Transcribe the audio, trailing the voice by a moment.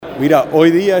Mira, hoy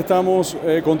día estamos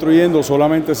construyendo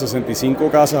solamente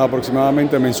 65 casas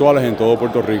aproximadamente mensuales en todo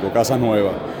Puerto Rico, casas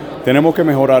nuevas. Tenemos que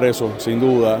mejorar eso, sin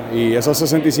duda, y esas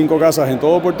 65 casas en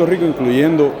todo Puerto Rico,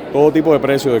 incluyendo todo tipo de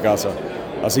precio de casa.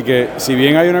 Así que, si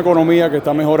bien hay una economía que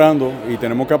está mejorando y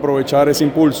tenemos que aprovechar ese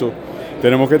impulso,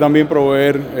 tenemos que también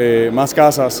proveer más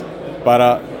casas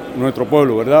para nuestro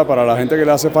pueblo, ¿verdad? Para la gente que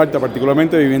le hace falta,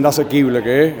 particularmente vivienda asequible,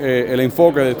 que es el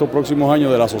enfoque de estos próximos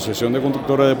años de la Asociación de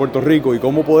Constructores de Puerto Rico y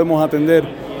cómo podemos atender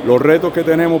los retos que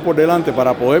tenemos por delante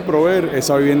para poder proveer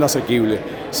esa vivienda asequible,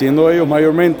 siendo ellos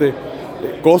mayormente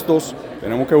costos.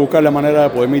 Tenemos que buscar la manera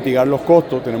de poder mitigar los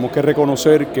costos, tenemos que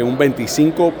reconocer que un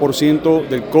 25%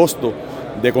 del costo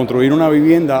de construir una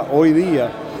vivienda hoy día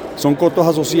son costos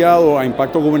asociados a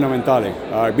impactos gubernamentales,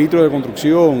 a arbitrios de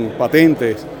construcción,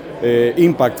 patentes,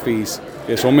 impact fees,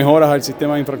 que son mejoras al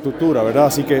sistema de infraestructura, ¿verdad?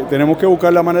 Así que tenemos que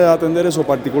buscar la manera de atender eso,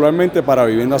 particularmente para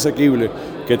vivienda asequible,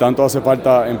 que tanto hace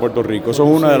falta en Puerto Rico. Eso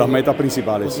es una de las metas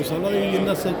principales. Cuando se habla de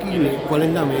vivienda asequible, ¿cuál es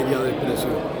la media del precio?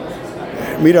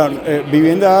 Mira,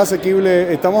 vivienda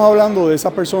asequible, estamos hablando de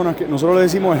esas personas que nosotros le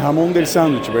decimos el jamón del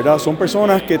sándwich, ¿verdad? Son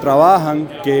personas que trabajan,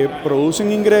 que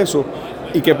producen ingresos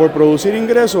y que por producir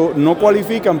ingresos no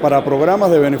cualifican para programas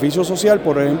de beneficio social,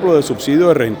 por ejemplo, de subsidio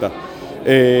de renta.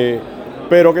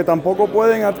 Pero que tampoco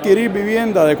pueden adquirir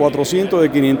vivienda de 400, de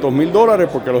 500 mil dólares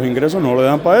porque los ingresos no le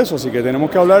dan para eso, así que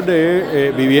tenemos que hablar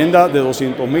de vivienda de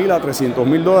 200 mil a 300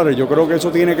 mil dólares. Yo creo que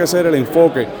eso tiene que ser el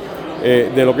enfoque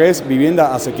de lo que es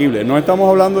vivienda asequible. No estamos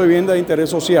hablando de vivienda de interés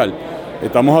social,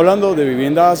 estamos hablando de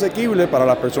vivienda asequible para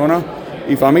las personas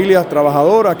y familias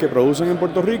trabajadoras que producen en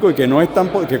Puerto Rico y que no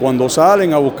están, que cuando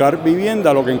salen a buscar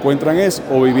vivienda lo que encuentran es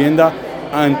o vivienda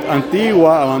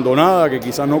antigua, abandonada, que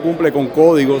quizás no cumple con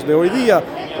códigos de hoy día,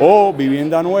 o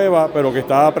vivienda nueva, pero que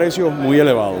está a precios muy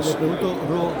elevados. Le pregunto,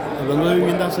 hablando de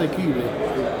vivienda asequible,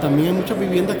 también hay muchas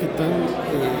viviendas que están,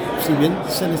 si bien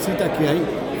se necesita que hay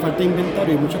falta de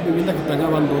inventario, hay muchas viviendas que están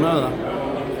abandonadas,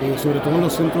 sobre todo en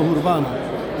los centros urbanos.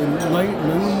 No hay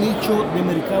un nicho de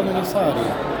mercado en esa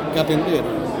área que atender.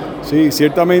 Sí,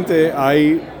 ciertamente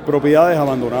hay propiedades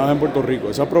abandonadas en Puerto Rico.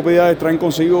 Esas propiedades traen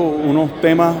consigo unos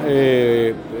temas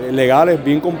legales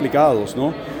bien complicados,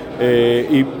 ¿no?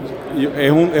 Y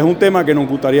es un tema que nos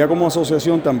gustaría como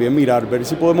asociación también mirar, ver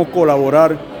si podemos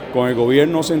colaborar con el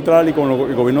gobierno central y con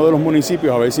el gobierno de los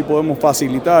municipios, a ver si podemos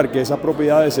facilitar que esas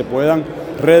propiedades se puedan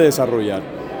redesarrollar.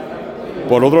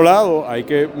 Por otro lado, hay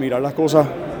que mirar las cosas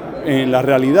en la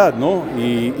realidad, ¿no?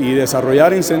 Y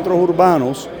desarrollar en centros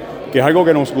urbanos, que es algo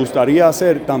que nos gustaría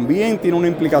hacer, también tiene una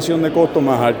implicación de costo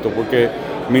más alto, porque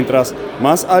mientras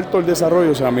más alto el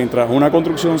desarrollo, o sea, mientras una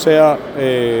construcción sea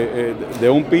de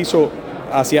un piso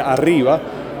hacia arriba,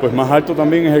 pues más alto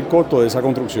también es el costo de esa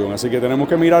construcción. Así que tenemos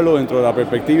que mirarlo dentro de la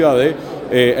perspectiva de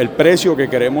el precio que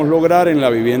queremos lograr en la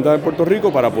vivienda de Puerto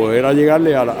Rico para poder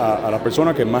llegarle a las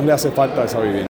personas que más le hace falta esa vivienda.